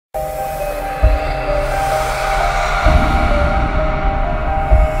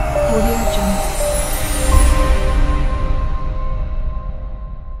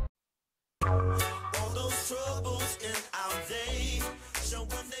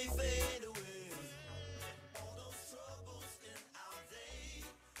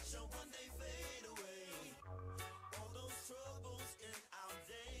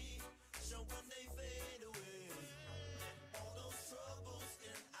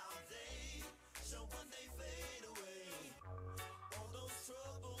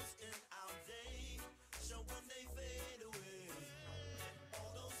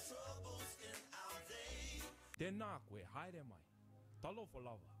Tēnā koe haere mai. Talo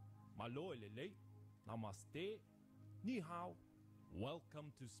whalawa. Malo lei. Namaste. Ni hao. Welcome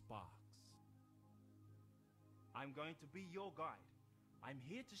to Sparx. I'm going to be your guide. I'm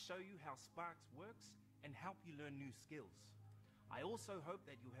here to show you how Sparx works and help you learn new skills. I also hope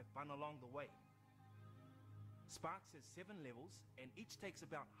that you have fun along the way. Sparx has 7 levels and each takes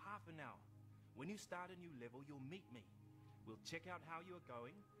about half an hour. When you start a new level, you'll meet me. We'll check out how you are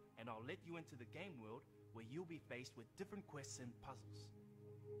going and I'll let you into the game world where you'll be faced with different quests and puzzles.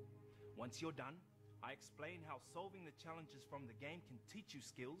 Once you're done, I explain how solving the challenges from the game can teach you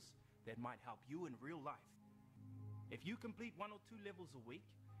skills that might help you in real life. If you complete 1 or 2 levels a week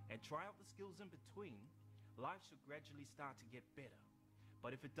and try out the skills in between, life should gradually start to get better.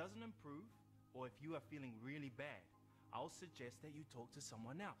 But if it doesn't improve, or if you are feeling really bad, I'll suggest that you talk to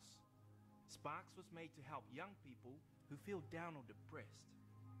someone else. Sparx was made to help young people who feel down or depressed.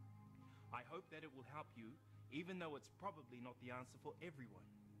 I hope that it will help you, even though it's probably not the answer for everyone.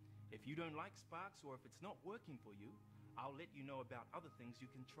 If you don't like Sparx or if it's not working for you, I'll let you know about other things you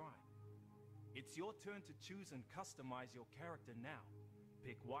can try. It's your turn to choose and customize your character now.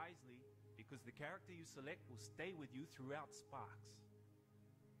 Pick wisely, because the character you select will stay with you throughout Sparx.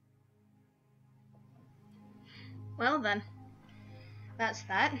 Well then, that's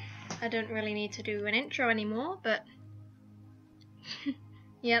that. I don't really need to do an intro anymore, but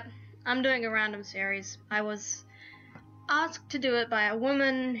yep, I'm doing a random series. I was asked to do it by a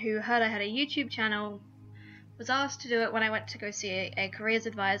woman who heard I had a YouTube channel, was asked to do it when I went to go see a careers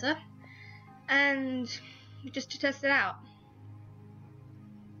advisor, and just to test it out.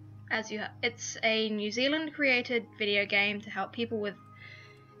 It's a New Zealand created video game to help people with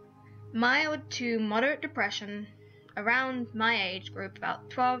mild to moderate depression around my age group, about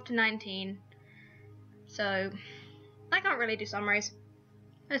 12 to 19. So I can't really do summaries.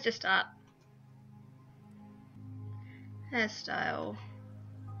 Let's just start. Hairstyle.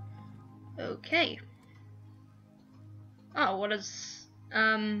 Okay. Oh, what do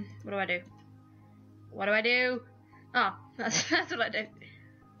I do? What do I do? Oh, that's what I do.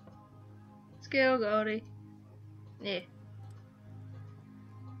 Skill, Goldy. Yeah.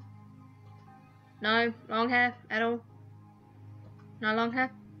 No long hair at all. No long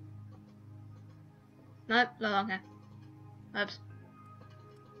hair. Nope, no long hair. Oops.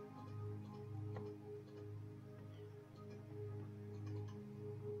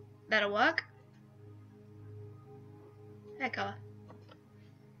 That'll work. Hair color.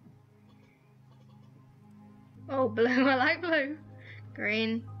 Oh, blue. I like blue.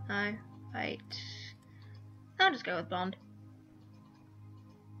 Green. No. White. I'll just go with blonde.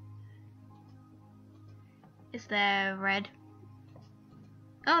 Is there red?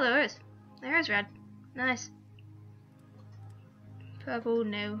 Oh, there is. There is red. Nice. Purple,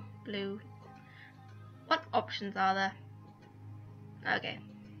 no. Blue. What options are there? Okay.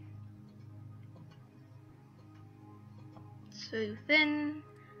 So thin,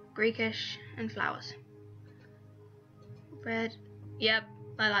 Greekish, and flowers. Red. Yep,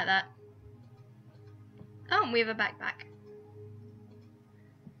 I like that. Oh, and we have a backpack.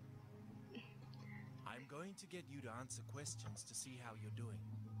 I'm going to get you to answer questions to see how you're doing.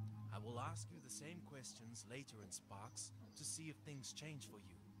 I will ask you the same questions later in Sparx to see if things change for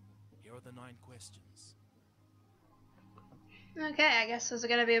you. Here are the 9 questions. Okay, I guess there's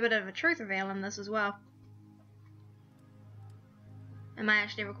going to be a bit of a truth reveal in this as well. Am I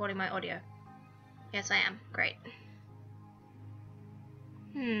actually recording my audio? Yes, I am. Great.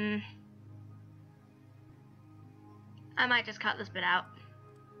 I might just cut this bit out.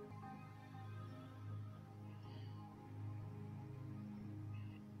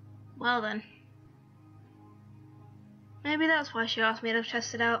 Well then. Maybe that's why she asked me to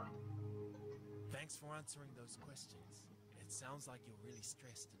test it out. Thanks for answering those questions. It sounds like you're really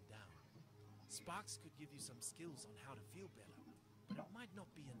stressed and down. Sparx could give you some skills on how to feel better, but it might not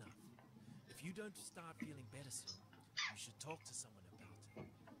be enough. If you don't start feeling better soon, you should talk to someone about it.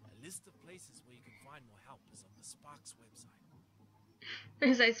 A list of places where you can find more help is on the Sparx website.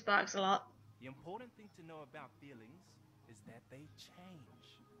 I say Sparx a lot. The important thing to know about feelings is that they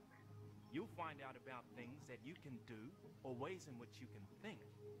change. You'll find out about things that you can do or ways in which you can think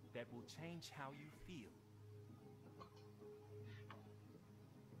that will change how you feel.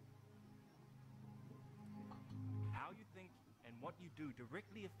 How you think and what you do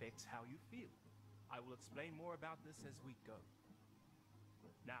directly affects how you feel. I will explain more about this as we go.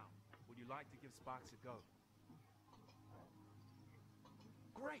 Now, would you like to give Sparx a go?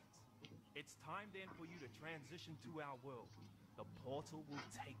 Great! It's time then for you to transition to our world. The portal will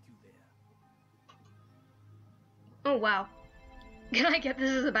take you there. Oh wow. Can I get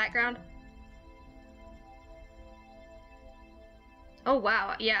this as a background? Oh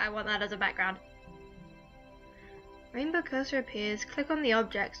wow, yeah, I want that as a background. Rainbow cursor appears. Click on the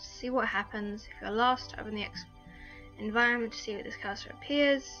object to see what happens. If you're lost, open the environment to see where this cursor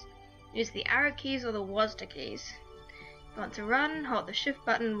appears. Use the arrow keys or the WASD keys. If you want to run, hold the shift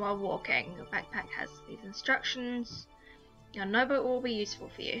button while walking. Your backpack has these instructions. Your notebook will be useful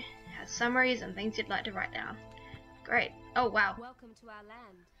for you. It has summaries and things you'd like to write down. Great. Oh wow. Welcome to our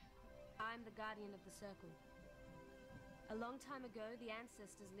land. I'm the guardian of the circle. A long time ago, the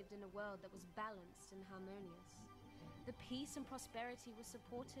ancestors lived in a world that was balanced and harmonious. The peace and prosperity was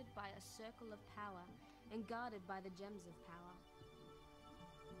supported by a circle of power and guarded by the gems of power.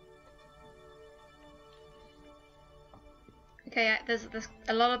 Okay, there's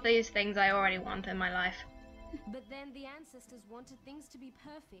a lot of these things I already want in my life. But then the ancestors wanted things to be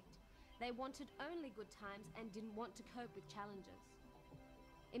perfect. They wanted only good times and didn't want to cope with challenges.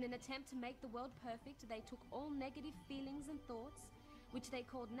 In an attempt to make the world perfect, they took all negative feelings and thoughts, which they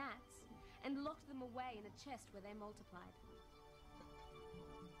called gnats, and locked them away in a chest where they multiplied.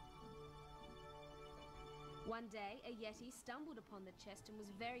 One day, a Yeti stumbled upon the chest and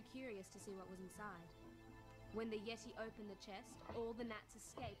was very curious to see what was inside. When the Yeti opened the chest, all the gnats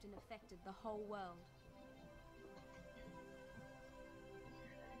escaped and affected the whole world.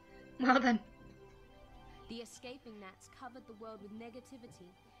 Well then. The escaping gnats covered the world with negativity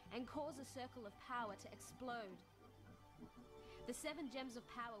and caused a circle of power to explode. The 7 gems of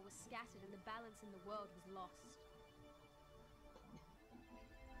power were scattered and the balance in the world was lost.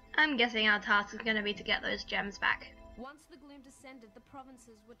 I'm guessing our task is going to be to get those gems back. Once the gloom descended, the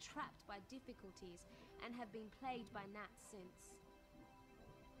provinces were trapped by difficulties and have been plagued by gnats since.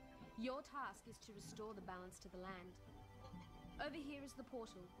 Your task is to restore the balance to the land. Over here is the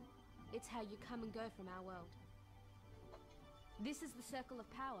portal. It's how you come and go from our world. This is the circle of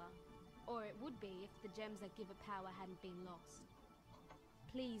power, or it would be if the gems that give it power hadn't been lost.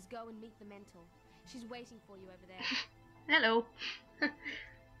 Please go and meet the mentor. She's waiting for you over there. Hello.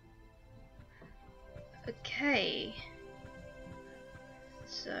 Okay.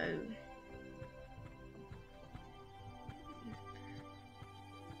 So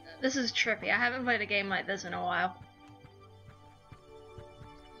this is trippy. I haven't played a game like this in a while.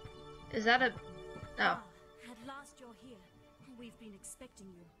 Is that a... Oh. At last you're here. We've been expecting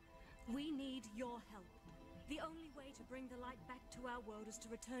you. We need your help. The only way to bring the light back to our world is to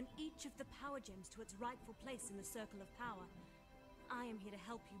return each of the power gems to its rightful place in the circle of power. I am here to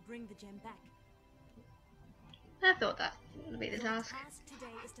help you bring the gem back. I thought that would be the task. Your task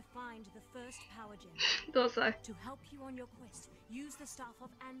today is to find the first power gem. Thought so. To help you on your quest, use the Staff of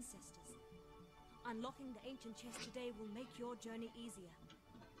Ancestors. Unlocking the ancient chest today will make your journey easier.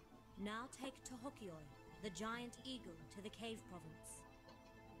 Now take Tohokioi, the giant eagle, to the cave province.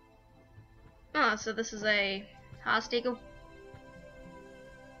 Oh, so this is a Hearst Eagle.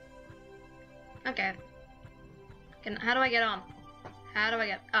 Okay. How do I get on? How do I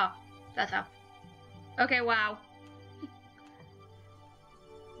get... Oh, that's how. Okay, wow.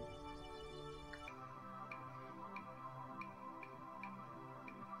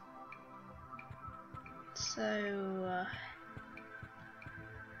 So,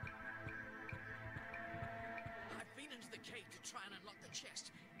 I've been into the cave to try and unlock the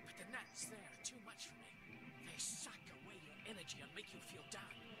chest, but the gnats there are too much for me. They suck away your energy and make you feel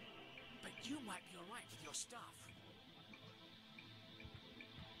down. But you might be alright with your staff.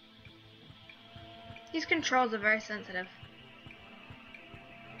 these controls are very sensitive.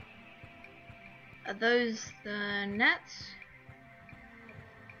 Are those the nets?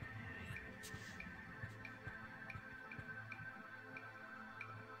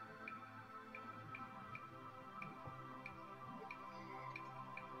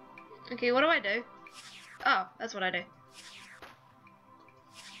 Okay, what do I do? Oh, that's what I do.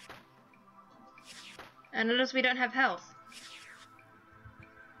 And notice we don't have health.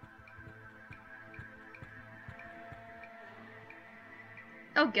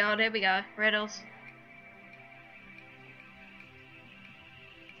 Oh god, here we go. Riddles.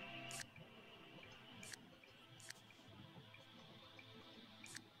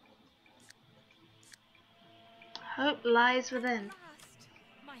 Hope lies within. Last,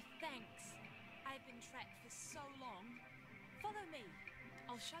 my thanks. I've been trapped for so long. Follow me.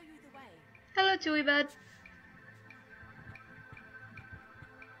 I'll show you the way. Hello, Chewy Bird.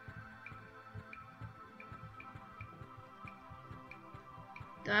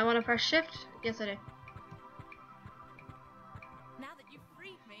 Do I want to press shift? Yes, I do. Now that you've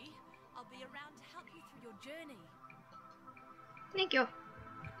freed me, I'll be around to help you through your journey. Thank you.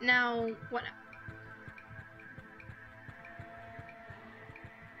 Now, what?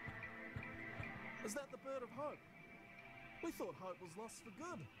 Is that the bird of hope? We thought hope was lost for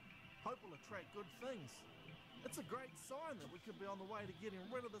good. Hope will attract good things. It's a great sign that we could be on the way to getting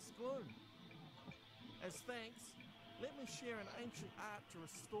rid of this gloom. As thanks, let me share an ancient art to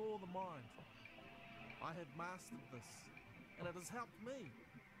restore the mind. I have mastered this, and it has helped me.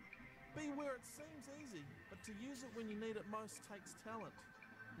 Be where it seems easy, but to use it when you need it most takes talent.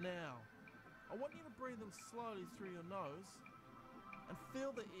 Now, I want you to breathe in slowly through your nose and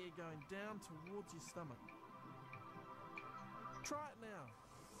feel the air going down towards your stomach. Try it now.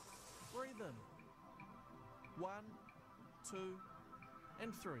 Breathe in. 1, 2,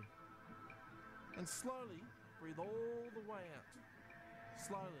 and 3. And slowly breathe all the way out.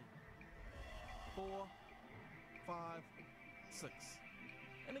 Slowly. 4, 5, 6.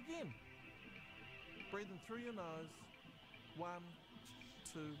 And again. Breathe in through your nose. 1,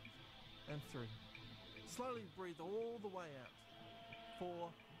 2, and 3. Slowly breathe all the way out. 4,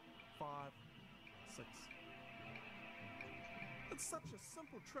 5, 6. It's such a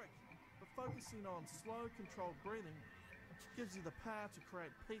simple trick, but focusing on slow, controlled breathing gives you the power to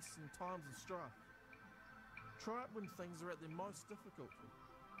create peace in times of strife. Try it when things are at their most difficult.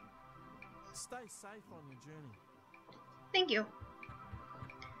 Stay safe on your journey. Thank you.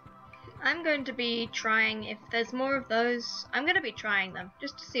 I'm going to be trying, if there's more of those, I'm going to be trying them,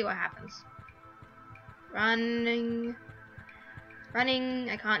 just to see what happens. Running,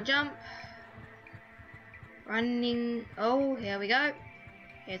 I can't jump. Running, oh, here we go.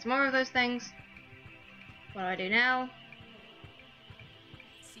 Here's more of those things. What do I do now?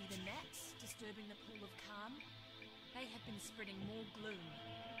 See the gnats disturbing the pool of calm? They have been spreading more gloom.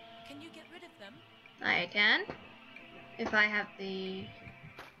 Can you get rid of them? I can. If I have the...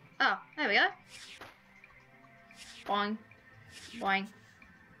 Oh, there we go. Boing. Boing.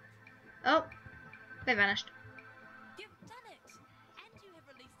 Oh, they vanished. You've done it! And you have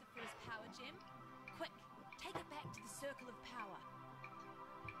released the first power gem. Quick, take it back to the circle of power.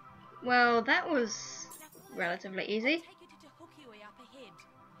 Well, that was relatively easy. I'll take you to Oheo up ahead.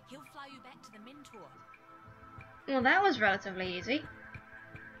 He'll fly you back to the mentor. Well, that was relatively easy.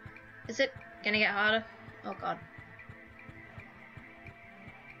 Is it gonna get harder? Oh god.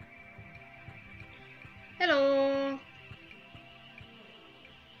 Hello!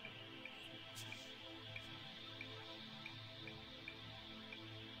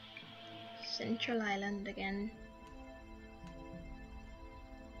 Central Island again.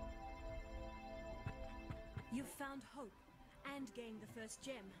 You've found hope and gained the first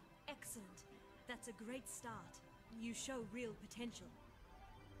gem. Excellent. That's a great start. You show real potential.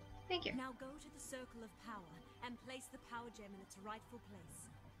 Thank you. Now go to the circle of power and place the power gem in its rightful place.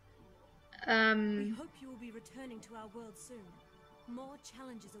 We hope you will be returning to our world soon. More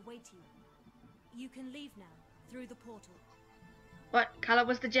challenges await you. You can leave now through the portal. What color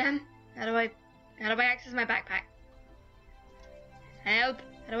was the gem? How do I access my backpack? Help!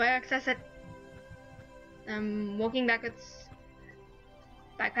 How do I access it? Walking backwards.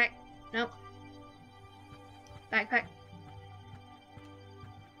 Backpack. Nope. Backpack.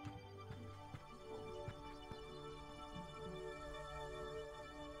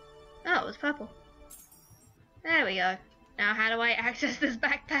 Oh, it was purple. There we go. Now how do I access this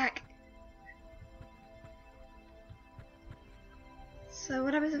backpack? So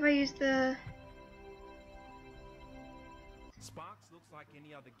what happens if I use the... Sparx looks like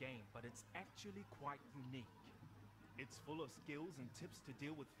any other game, but it's actually quite unique. It's full of skills and tips to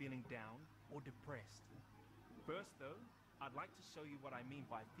deal with feeling down or depressed. First though, I'd like to show you what I mean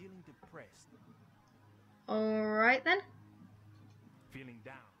by feeling depressed. Alright then. Feeling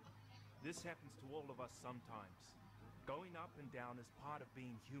down. This happens to all of us sometimes. Going up and down is part of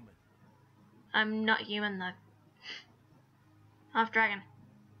being human. I'm not human though. Half dragon.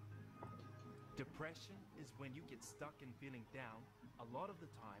 Depression is when you get stuck in feeling down a lot of the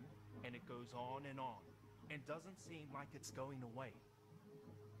time, and it goes on and doesn't seem like it's going away.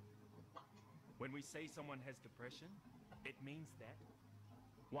 When we say someone has depression, it means that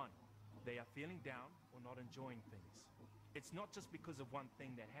 1. They are feeling down or not enjoying things. It's not just because of one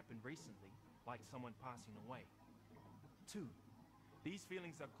thing that happened recently, like someone passing away. 2. These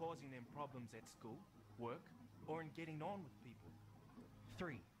feelings are causing them problems at school, work, or in getting on with people.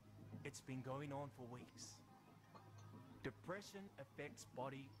 3. It's been going on for weeks. Depression affects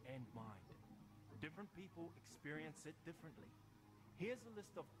body and mind. Different people experience it differently. Here's a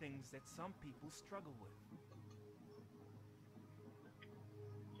list of things that some people struggle with.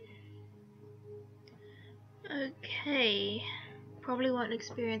 Okay. Probably won't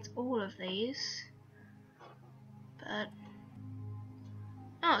experience all of these. But...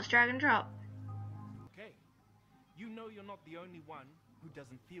 oh, it's drag and drop. Okay. You know you're not the only one who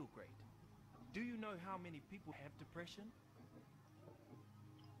doesn't feel great. Do you know how many people have depression?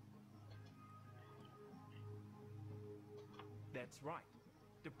 That's right.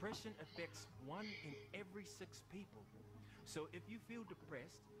 Depression affects 1 in every 6 people. So if you feel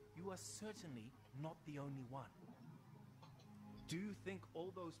depressed, you are certainly not the only one. Do you think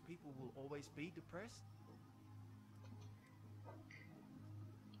all those people will always be depressed?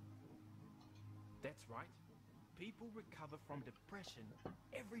 That's right. People recover from depression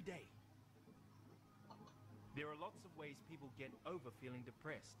every day. There are lots of ways people get over feeling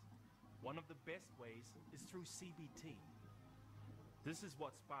depressed. One of the best ways is through CBT. This is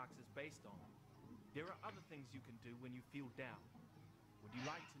what Sparx is based on. There are other things you can do when you feel down. Would you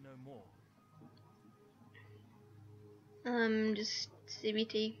like to know more? Just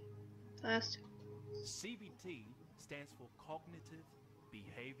CBT first. CBT stands for Cognitive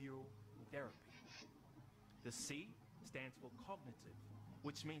Behavioral Therapy. The C stands for cognitive,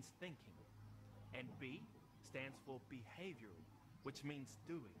 which means thinking. And B stands for behavioral, which means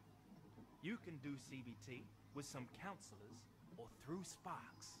doing. You can do CBT with some counselors or through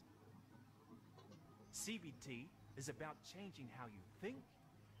Sparx. CBT is about changing how you think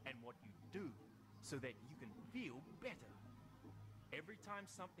and what you do so that you can feel better. Every time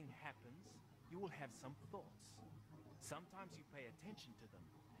something happens, you will have some thoughts. Sometimes you pay attention to them,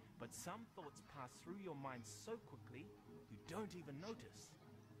 but some thoughts pass through your mind so quickly you don't even notice.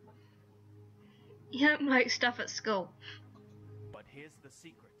 You don't like stuff at school. But here's the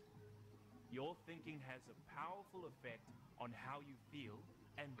secret. Your thinking has a powerful effect on how you feel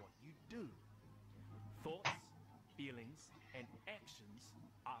and what you do. Thoughts, feelings, and actions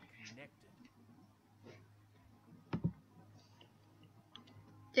are connected.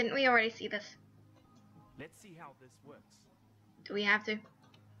 Didn't we already see this? Let's see how this works. Do we have to?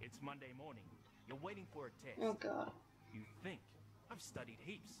 It's Monday morning. You're waiting for a test. Oh god. You think, I've studied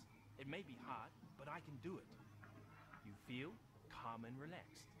heaps. It may be hard, but I can do it. You feel calm and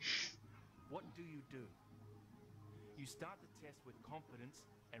relaxed. What do? You start the test with confidence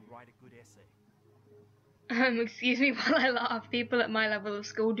and write a good essay. Excuse me while I laugh. People at my level of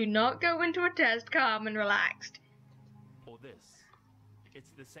school do not go into a test calm and relaxed. Or this.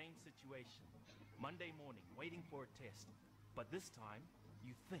 It's the same situation. Monday morning, waiting for a test. But this time,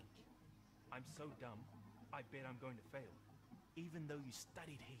 you think, I'm so dumb, I bet I'm going to fail. Even though you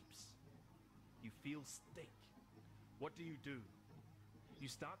studied heaps. You feel stink. What do? You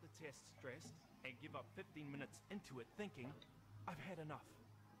start the test stressed and give up 15 minutes into it thinking, I've had enough.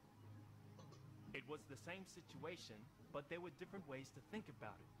 It was the same situation, but there were different ways to think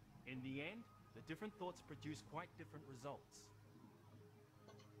about it. In the end, the different thoughts produce quite different results.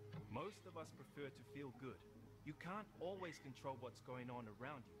 Most of us prefer to feel good. You can't always control what's going on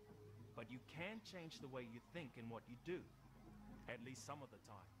around you, but you can change the way you think and what you do, at least some of the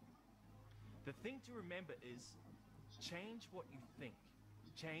time. The thing to remember is, change what you think,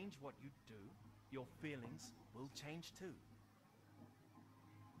 change what you do, your feelings will change too.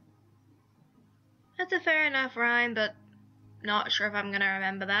 That's a fair enough rhyme, but not sure if I'm gonna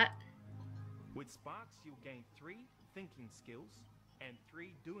remember that. With Sparx, you'll gain 3 thinking skills and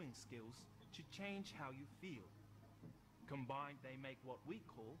 3 doing skills to change how you feel. Combined, they make what we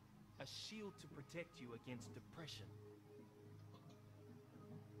call a shield to protect you against depression.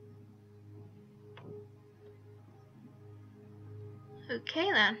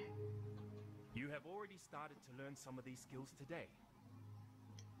 Okay then. You have already started to learn some of these skills today.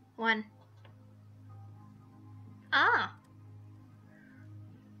 1. Ah!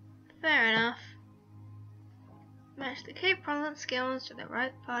 Fair enough. Match the key prominent skills to the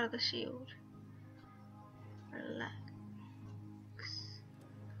right part of the shield. Relax.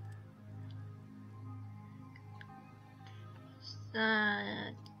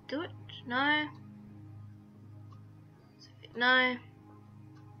 Do it? No. No.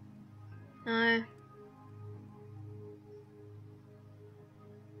 No.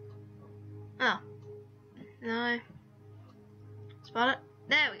 Oh. No. Spot it.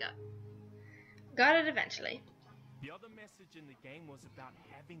 There we go. Got it eventually. The other message in the game was about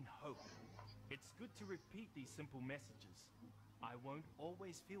having hope. It's good to repeat these simple messages. I won't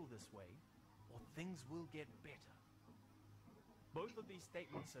always feel this way, or things will get better. Both of these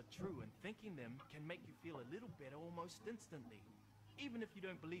statements are true, and thinking them can make you feel a little better almost instantly, even if you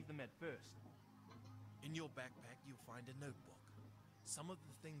don't believe them at first. In your backpack, you'll find a notebook. Some of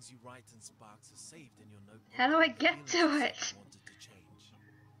the things you write in Sparx are saved in your notebook. How do I and the get feelings to you it? said you wanted to change.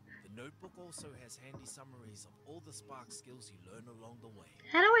 The notebook also has handy summaries of all the Sparx skills you learn along the way.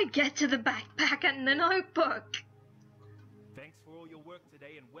 How do I get to the backpack and the notebook? Thanks for all your work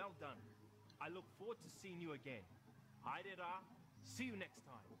today, and well done. I look forward to seeing you again. Hi there. See you next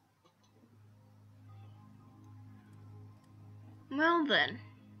time. Well then.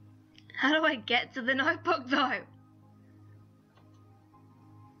 How do I get to the notebook though?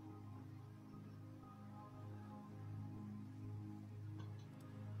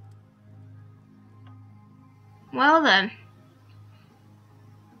 Well then.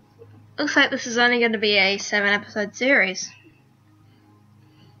 Looks like this is only going to be a 7-episode series.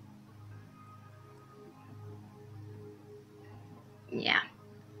 Yeah.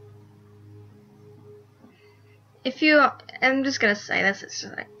 I'm just gonna say this, it's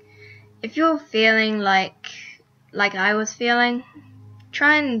just like, if you're feeling like I was feeling,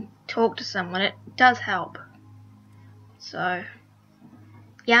 try and talk to someone, it does help. So,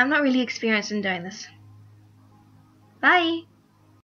 yeah, I'm not really experienced in doing this. Bye!